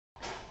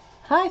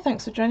Hi,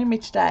 thanks for joining me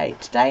today.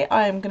 Today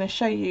I am going to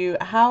show you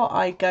how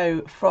I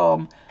go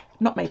from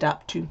not made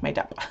up to made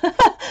up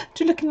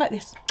to looking like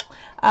this.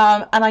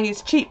 And I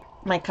use cheap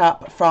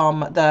makeup from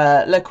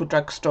the local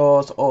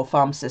drugstores or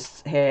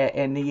pharmacists here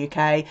in the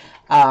UK.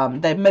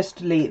 They're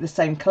mostly the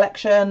same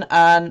collection,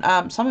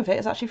 and some of it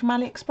is actually from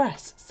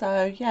AliExpress.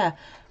 So yeah,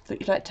 thought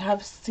you'd like to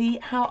see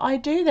how I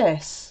do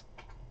this.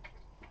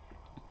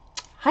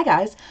 Hi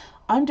guys,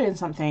 I'm doing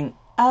something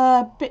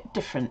a bit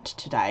different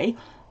today.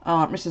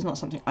 This is not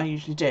something I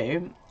usually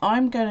do.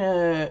 I'm going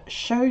to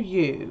show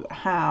you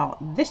how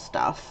this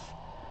stuff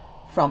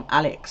from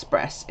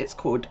AliExpress, it's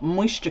called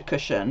Moisture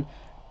Cushion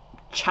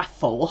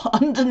Chaffle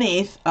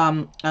underneath,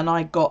 and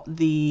I got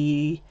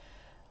the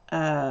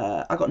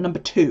I got number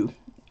 2,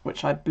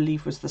 which I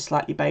believe was the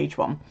slightly beige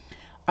one.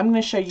 I'm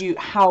going to show you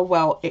how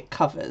well it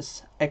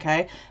covers.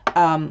 Okay,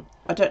 I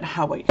don't know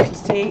how well you can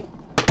see.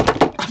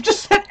 I've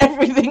just sent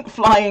everything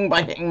flying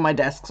by hitting my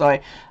desk.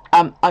 Sorry.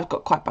 I've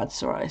got quite bad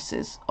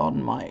psoriasis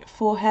on my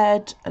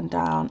forehead and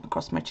down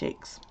across my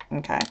cheeks.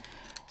 Okay,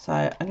 so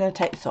I'm going to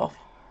take this off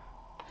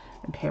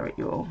and peer at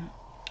you all.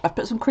 I've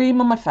put some cream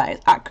on my face,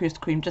 aqueous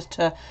cream, just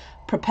to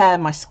prepare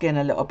my skin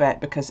a little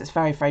bit because it's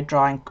very, very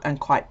dry and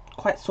quite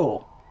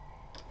sore.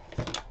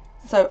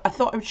 So I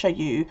thought I would show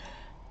you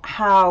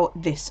how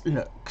this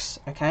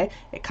looks. Okay,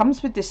 it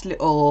comes with this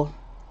little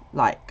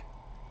like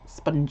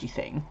spongy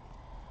thing.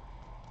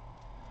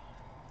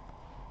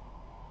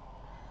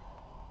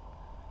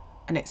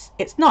 And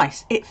it's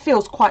nice. It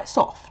feels quite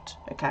soft.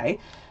 Okay,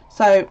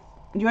 so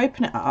you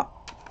open it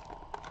up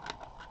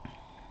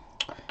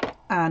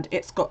and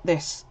it's got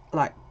this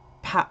like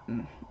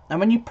pattern, and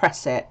when you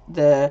press it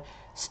the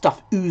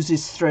stuff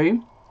oozes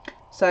through.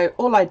 So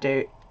all I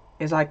do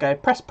is I go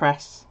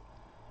press,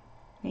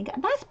 and you get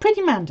a nice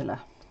pretty mandala.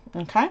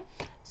 Okay,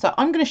 so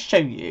I'm going to show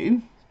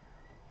you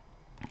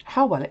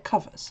how well it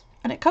covers,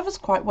 and it covers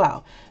quite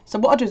well. So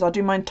what I'll do is I'll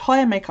do my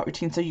entire makeup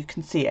routine so you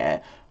can see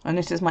it. And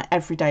this is my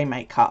everyday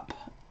makeup.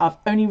 I've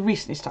only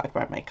recently started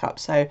wearing makeup,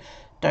 so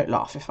don't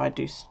laugh if I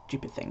do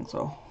stupid things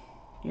or,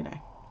 you know,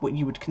 what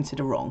you would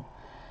consider wrong.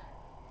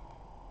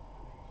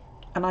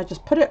 And I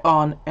just put it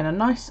on in a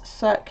nice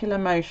circular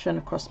motion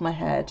across my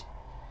head.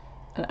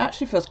 And it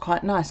actually feels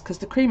quite nice because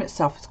the cream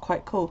itself is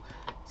quite cool.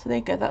 So there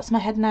you go, that's my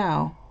head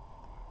now.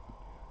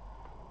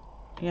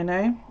 You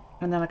know?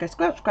 And then I go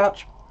scratch,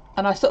 scratch.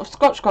 And I sort of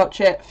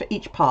scratch it for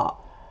each part.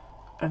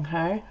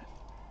 Okay?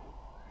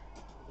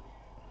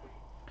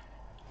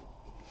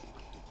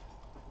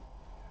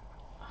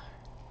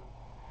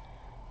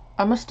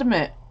 I must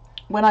admit,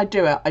 when I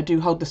do it, I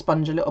do hold the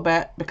sponge a little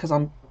bit because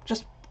I'm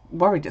just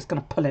worried it's going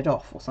to pull it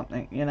off or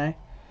something, you know.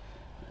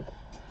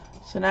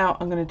 So now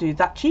I'm going to do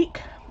that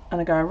cheek,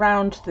 and I go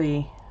around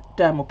the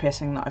dermal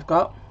piercing that I've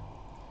got.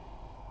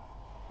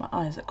 My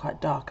eyes are quite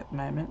dark at the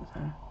moment,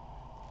 so.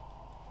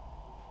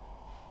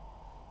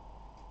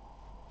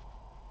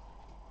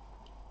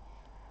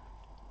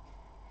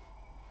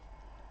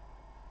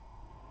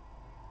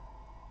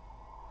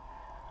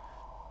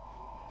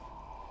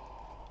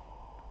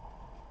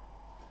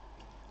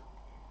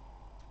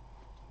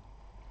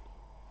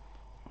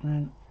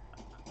 And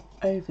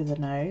over the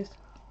nose.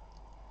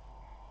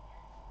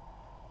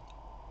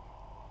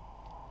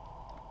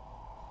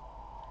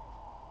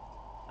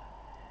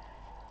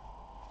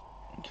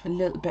 Give a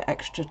little bit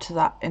extra to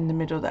that in the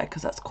middle there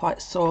because that's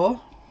quite sore.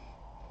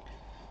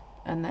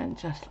 And then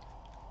just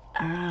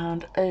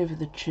around over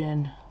the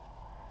chin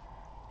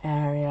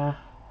area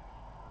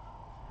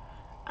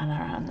and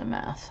around the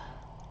mouth.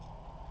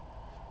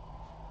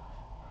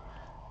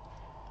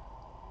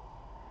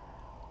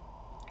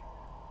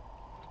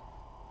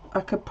 I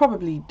could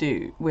probably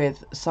do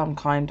with some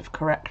kind of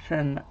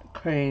correction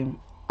cream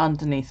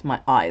underneath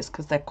my eyes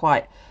because they're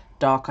quite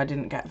dark. I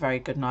didn't get a very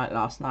good night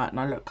last night and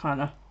I look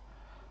kind of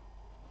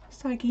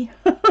saggy.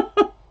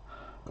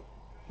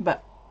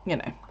 But, you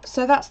know,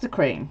 so that's the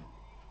cream.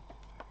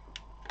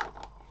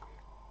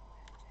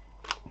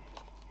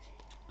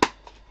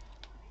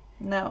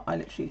 Now I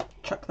literally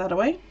chuck that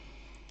away.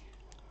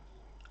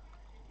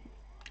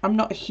 I'm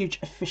not a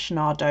huge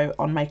aficionado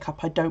on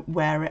makeup. I don't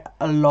wear it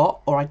a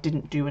lot, or I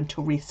didn't do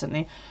until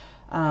recently.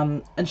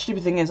 And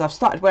stupid thing is, I've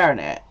started wearing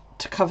it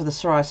to cover the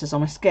psoriasis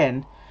on my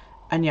skin,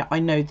 and yet I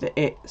know that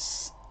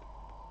it's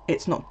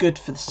not good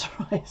for the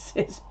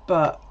psoriasis.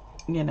 But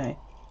you know,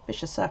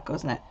 vicious circle,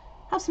 isn't it?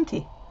 Have some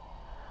tea.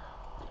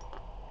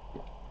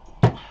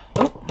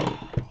 Oh,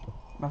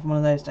 I'm having one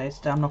of those days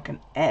today. I'm knocking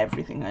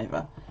everything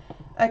over.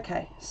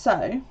 Okay,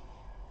 so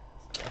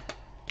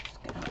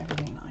just get out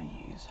everything that I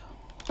use.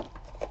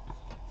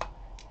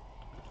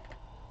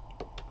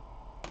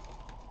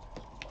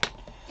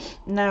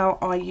 Now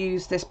I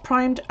use this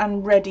Primed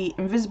and Ready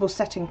Invisible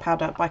Setting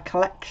Powder by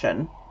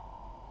Collection,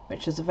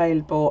 which is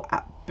available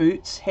at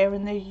Boots here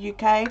in the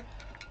UK.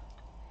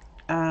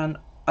 And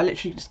I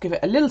literally just give it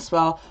a little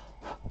swirl,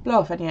 blow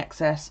off any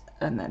excess,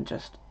 and then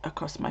just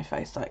across my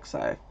face like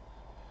so.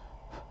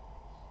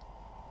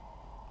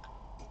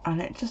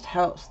 And it just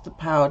helps the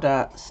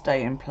powder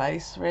stay in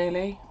place,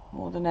 really,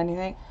 more than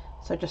anything.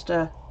 So just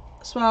a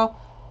swirl,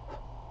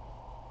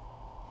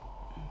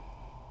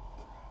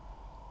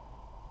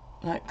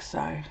 like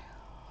so.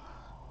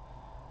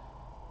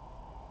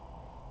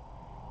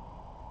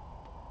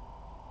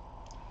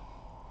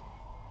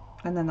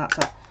 And then that's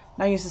it.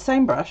 Now use the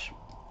same brush,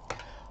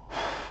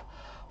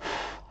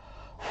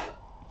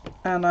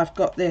 and I've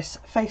got this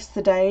Face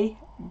the Day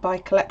by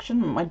Collection.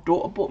 My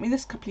daughter bought me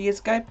this a couple of years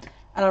ago,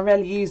 and I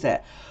rarely use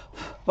it.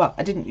 Well,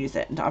 I didn't use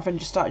it, I've only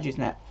just started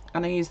using it.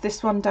 And I use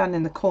this one down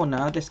in the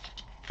corner, this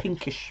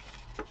pinkish,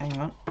 hang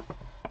on,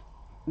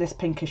 this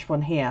pinkish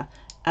one here,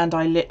 and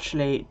I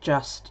literally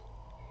just,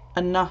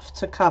 enough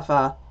to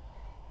cover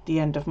the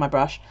end of my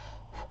brush,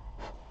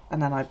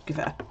 and then I give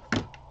it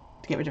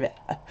to get rid of it,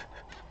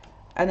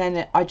 and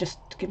then I just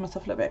give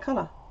myself a little bit of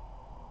colour.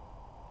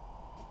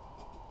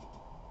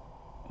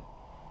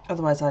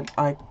 Otherwise I've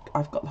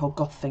got the whole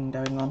goth thing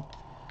going on.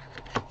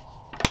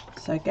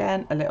 So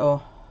again, a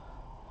little,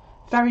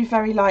 very,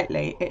 very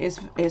lightly,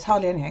 it's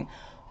hardly anything.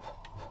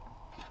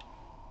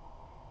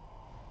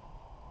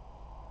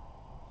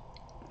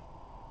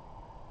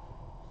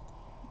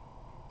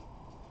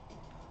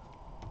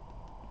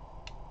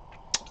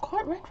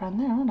 Quite red around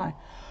there, aren't I?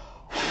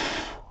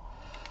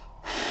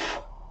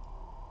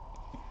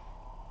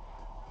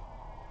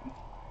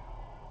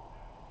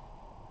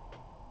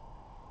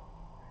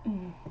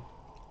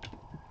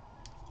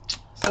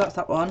 So that's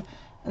that one.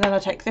 And then I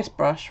take this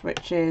brush,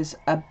 which is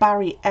a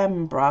Barry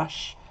M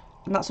brush,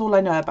 and that's all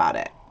I know about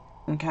it.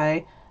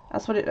 Okay,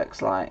 that's what it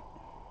looks like.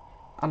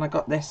 And I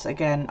got this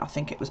again, I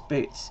think it was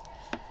Boots.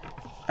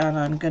 And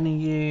I'm going to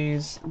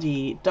use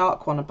the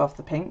dark one above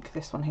the pink,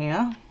 this one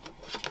here,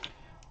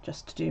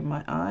 just to do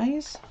my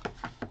eyes.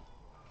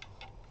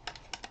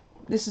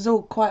 This is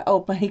all quite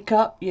old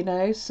makeup, you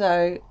know,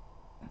 so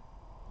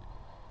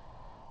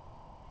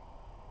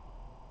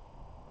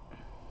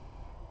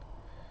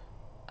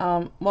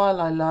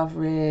while I love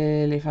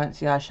really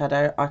fancy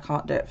eyeshadow, I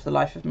can't do it for the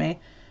life of me,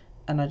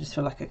 and I just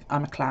feel like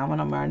I'm a clown when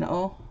I'm wearing it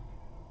all.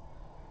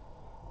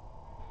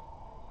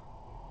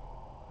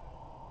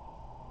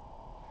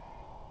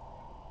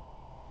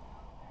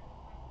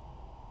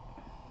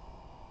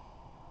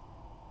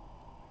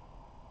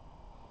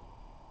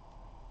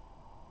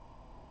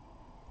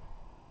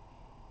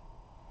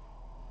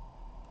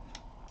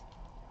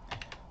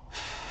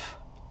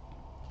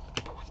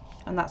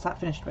 And that's that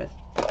finished with.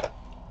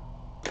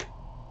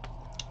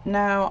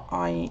 Now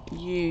I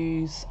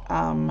use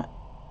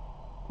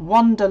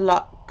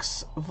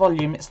Wonderluxe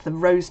Volume. It's the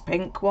rose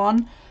pink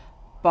one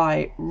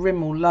by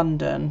Rimmel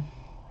London.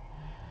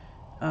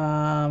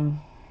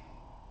 And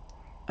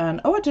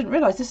oh, I didn't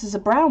realise this is a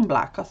brown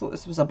black. I thought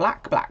this was a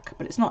black,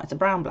 but it's not. It's a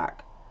brown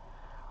black.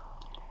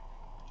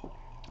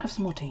 Have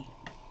some more tea.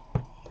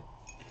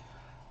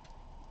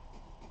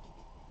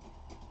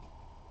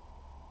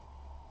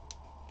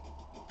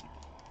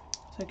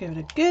 So give it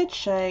a good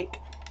shake.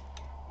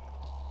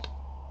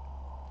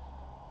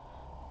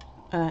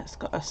 It's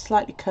got a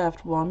slightly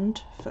curved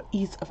wand for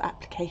ease of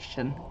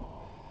application.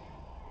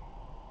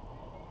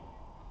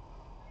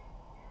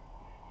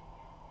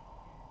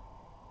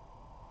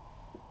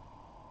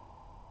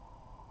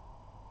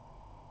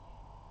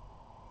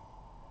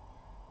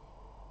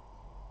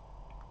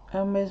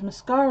 And with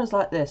mascaras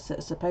like this that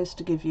are supposed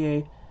to give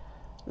you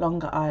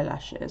longer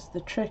eyelashes,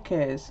 the trick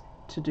is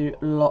to do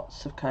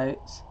lots of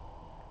coats.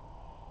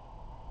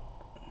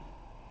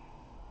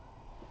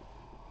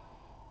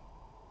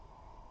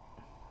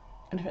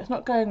 And if it's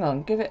not going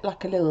on, give it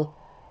like a little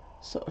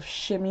sort of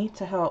shimmy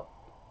to help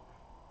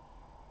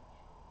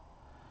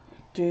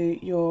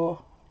coat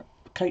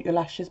your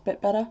lashes a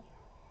bit better.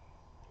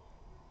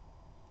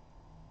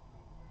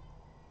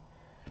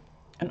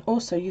 And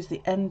also use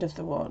the end of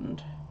the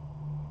wand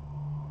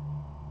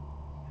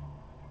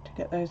to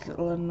get those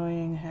little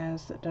annoying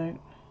hairs that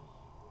don't.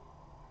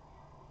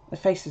 The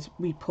faces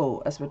we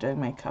pull as we're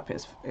doing makeup,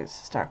 it's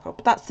hysterical,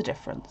 but that's the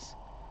difference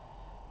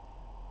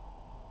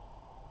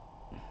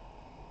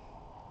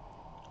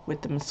with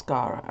the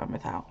mascara and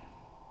without.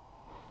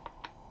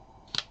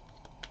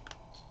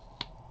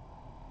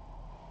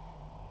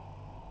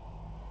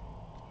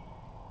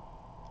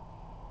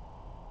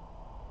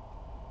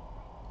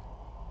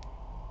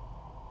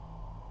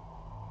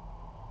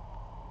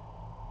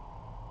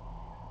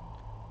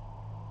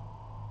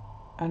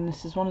 And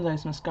this is one of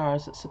those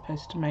mascaras that's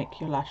supposed to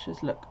make your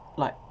lashes look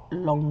like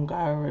longer,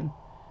 and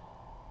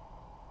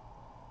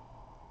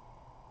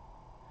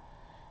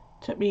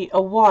took me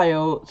a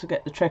while to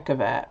get the trick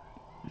of it.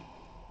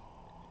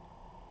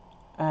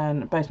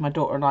 And both my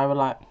daughter and I were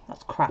like,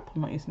 that's crap,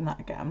 I'm not using that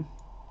again.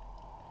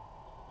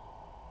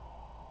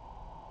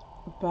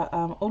 But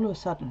all of a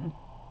sudden,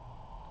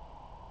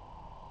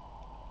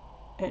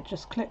 it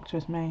just clicked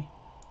with me.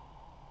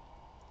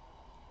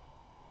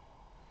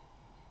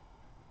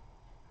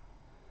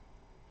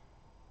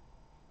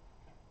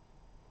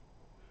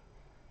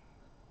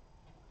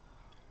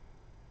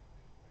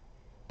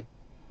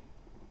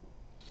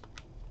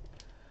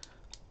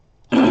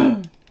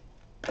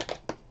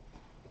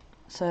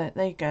 So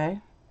there you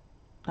go.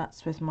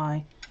 That's with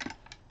my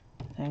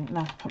thing.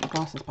 Now I have to put my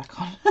glasses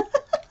back on.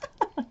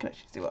 I can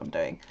actually see what I'm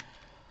doing.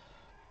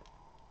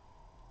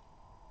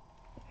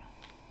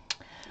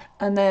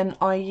 And then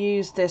I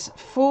use this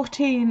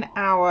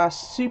 14-hour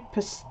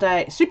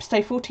Superstay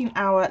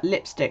 14-hour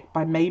lipstick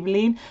by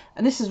Maybelline.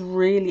 And this is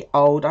really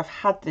old. I've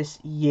had this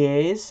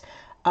years.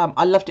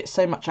 I loved it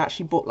so much I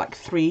actually bought like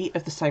 3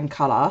 of the same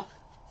colour.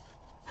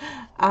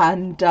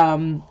 And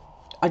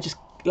I just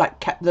like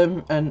kept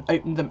them and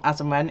opened them as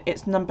and when.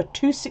 It's number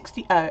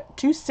 260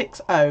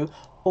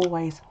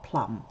 Always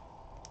Plum.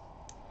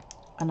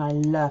 And I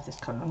love this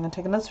colour. I'm going to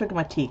take another swig of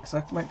my tea because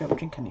I won't be able to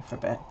drink any for a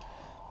bit.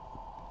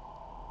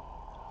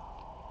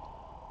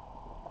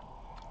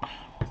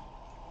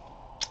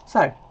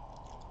 So,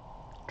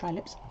 dry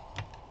lips,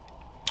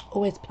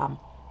 Always Plum.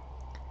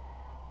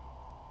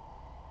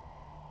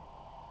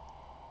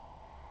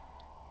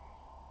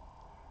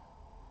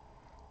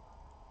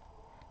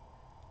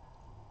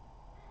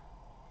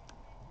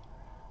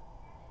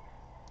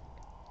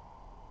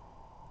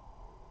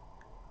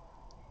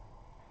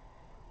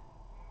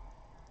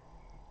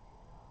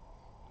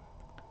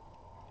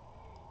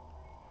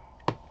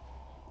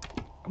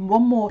 And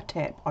one more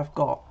tip I've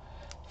got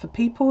for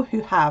people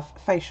who have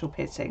facial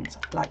piercings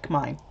like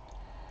mine.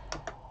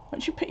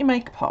 Once you put your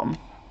makeup on,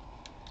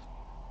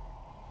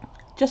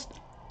 just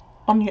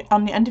on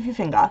the end of your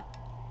finger,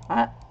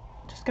 right?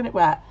 Just get it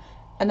wet,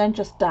 and then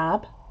just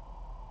dab.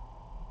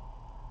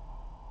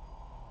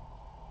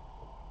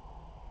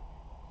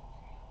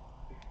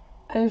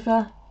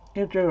 Over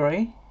your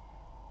jewellery.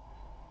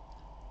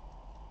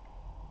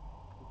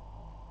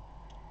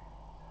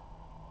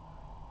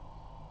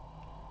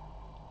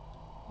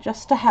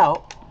 Just to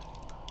help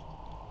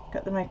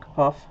get the makeup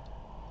off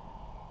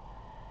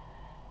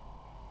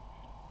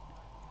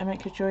and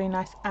make your jewellery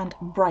nice and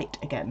bright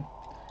again.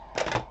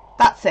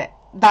 That's it.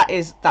 That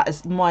is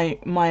my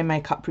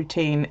makeup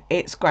routine.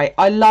 It's great.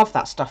 I love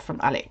that stuff from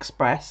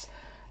AliExpress.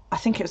 I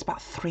think it was about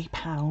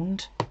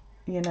 £3,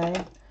 you know.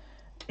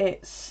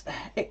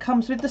 It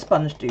comes with the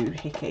sponge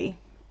doohickey.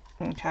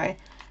 Okay,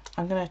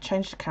 I'm going to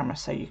change the camera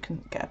so you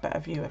can get a better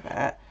view of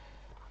it.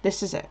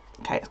 This is it.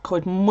 Okay, it's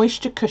called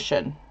Moisture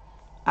Cushion,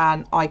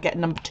 and I get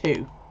number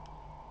 2.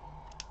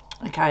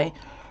 Okay,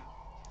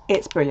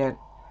 it's brilliant.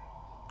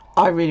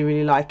 I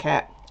really like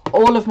it.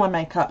 All of my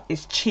makeup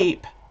is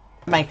cheap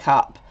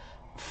makeup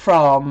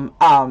from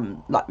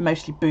like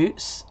mostly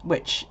Boots,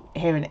 which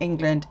here in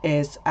England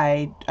is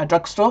a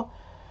drugstore,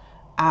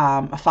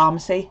 a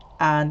pharmacy,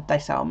 and they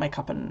sell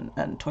makeup and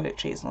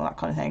toiletries and all that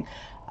kind of thing.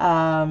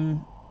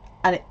 And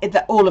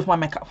all of my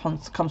makeup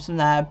comes from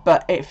there,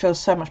 but it feels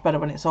so much better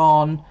when it's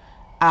on.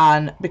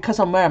 And because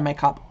I'm wearing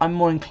makeup, I'm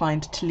more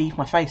inclined to leave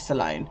my face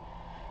alone.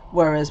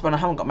 Whereas when I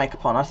haven't got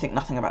makeup on, I think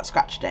nothing about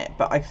scratching it.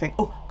 But I think,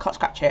 oh, can't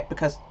scratch it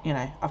because, you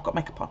know, I've got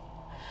makeup on.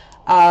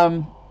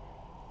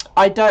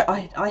 I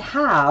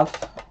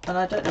have, and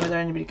I don't know whether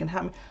anybody can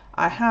help me,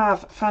 I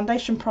have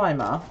foundation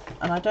primer,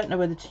 and I don't know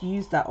whether to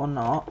use that or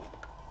not.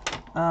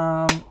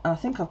 And I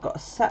think I've got a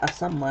setter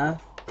somewhere,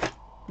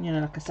 you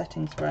know, like a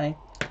setting spray.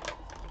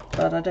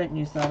 But I don't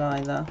use that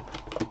either,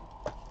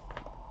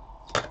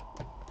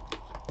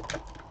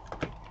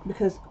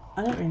 because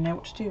I don't really know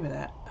what to do with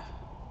it.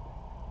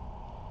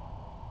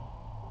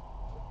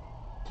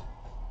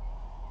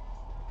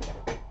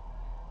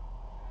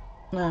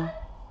 No,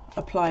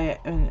 apply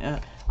it,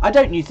 and I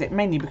don't use it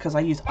mainly because I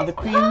use other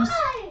creams.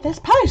 There's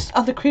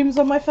other creams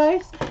on my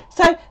face.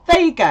 So there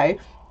you go.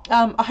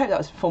 I hope that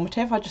was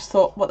informative. I just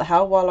thought, what the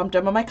hell, while I'm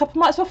doing my makeup, I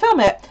might as well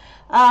film it.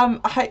 I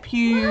hope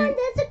you... Mom,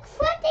 there's a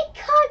credit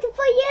card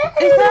for you.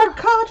 Is there a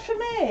card for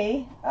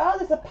me? Oh,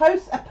 there's a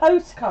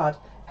postcard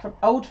from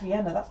Old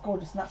Vienna. That's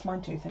gorgeous, and that's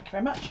mine too. Thank you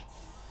very much.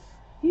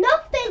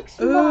 Nothing's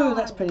Ooh, wrong.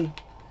 that's pretty.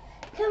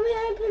 Can we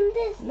open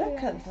this?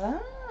 Look at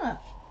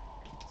that.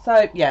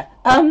 So yeah,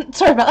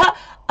 sorry about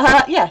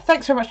that. Yeah,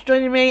 thanks very much for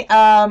joining me.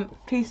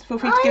 Please feel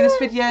free to give this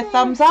video a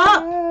thumbs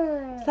up.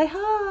 Say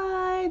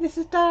hi. This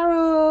is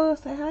Daryl.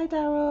 Say hi,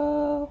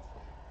 Daryl.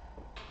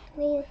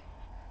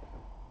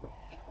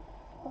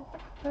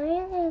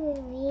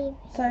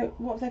 So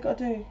what have they got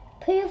to do?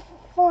 Put your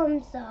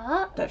thumbs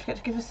up. Don't forget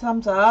to give us a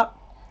thumbs up.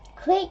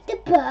 Click the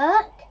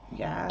book.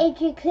 Yeah.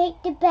 If you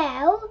click the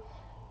bell,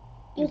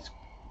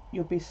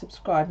 you'll be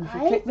subscribed. If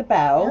you click the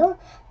bell,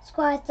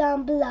 subscribe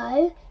down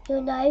below.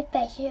 You'll know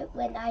especially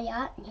when I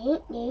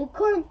upload new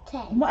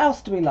content. What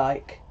else do we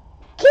like?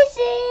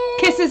 Kisses!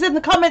 Kisses in the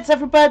comments,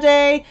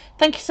 everybody.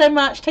 Thank you so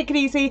much. Take it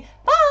easy.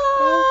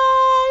 Bye.